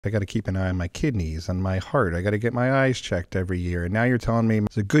I got to keep an eye on my kidneys and my heart. I got to get my eyes checked every year. And now you're telling me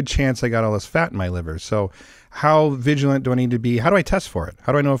there's a good chance I got all this fat in my liver. So how vigilant do I need to be? How do I test for it?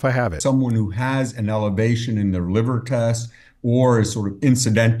 How do I know if I have it? Someone who has an elevation in their liver test or is sort of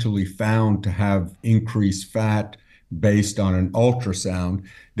incidentally found to have increased fat based on an ultrasound,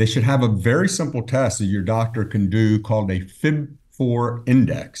 they should have a very simple test that your doctor can do called a FIB-4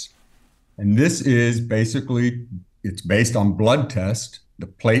 index. And this is basically, it's based on blood test, the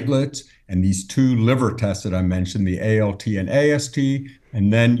platelets, and these two liver tests that I mentioned, the ALT and AST,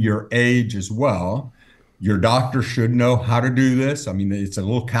 and then your age as well. Your doctor should know how to do this. I mean, it's a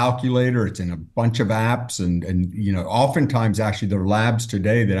little calculator. It's in a bunch of apps, and oftentimes actually there are labs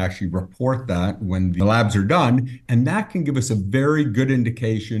today that actually report that when the labs are done, and that can give us a very good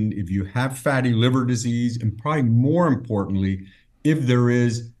indication if you have fatty liver disease, and probably more importantly, if there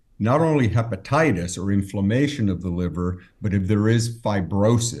is not only hepatitis or inflammation of the liver, but if there is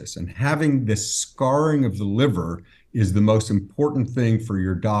fibrosis. And having this scarring of the liver is the most important thing for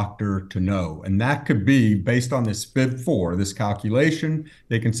your doctor to know. And that could be based on this FIB-4, this calculation.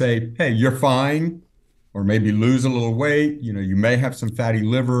 They can say, hey, you're fine, or maybe lose a little weight. You may have some fatty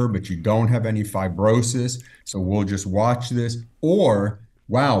liver, but you don't have any fibrosis. So we'll just watch this. Or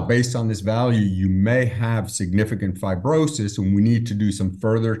wow, based on this value, you may have significant fibrosis and we need to do some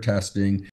further testing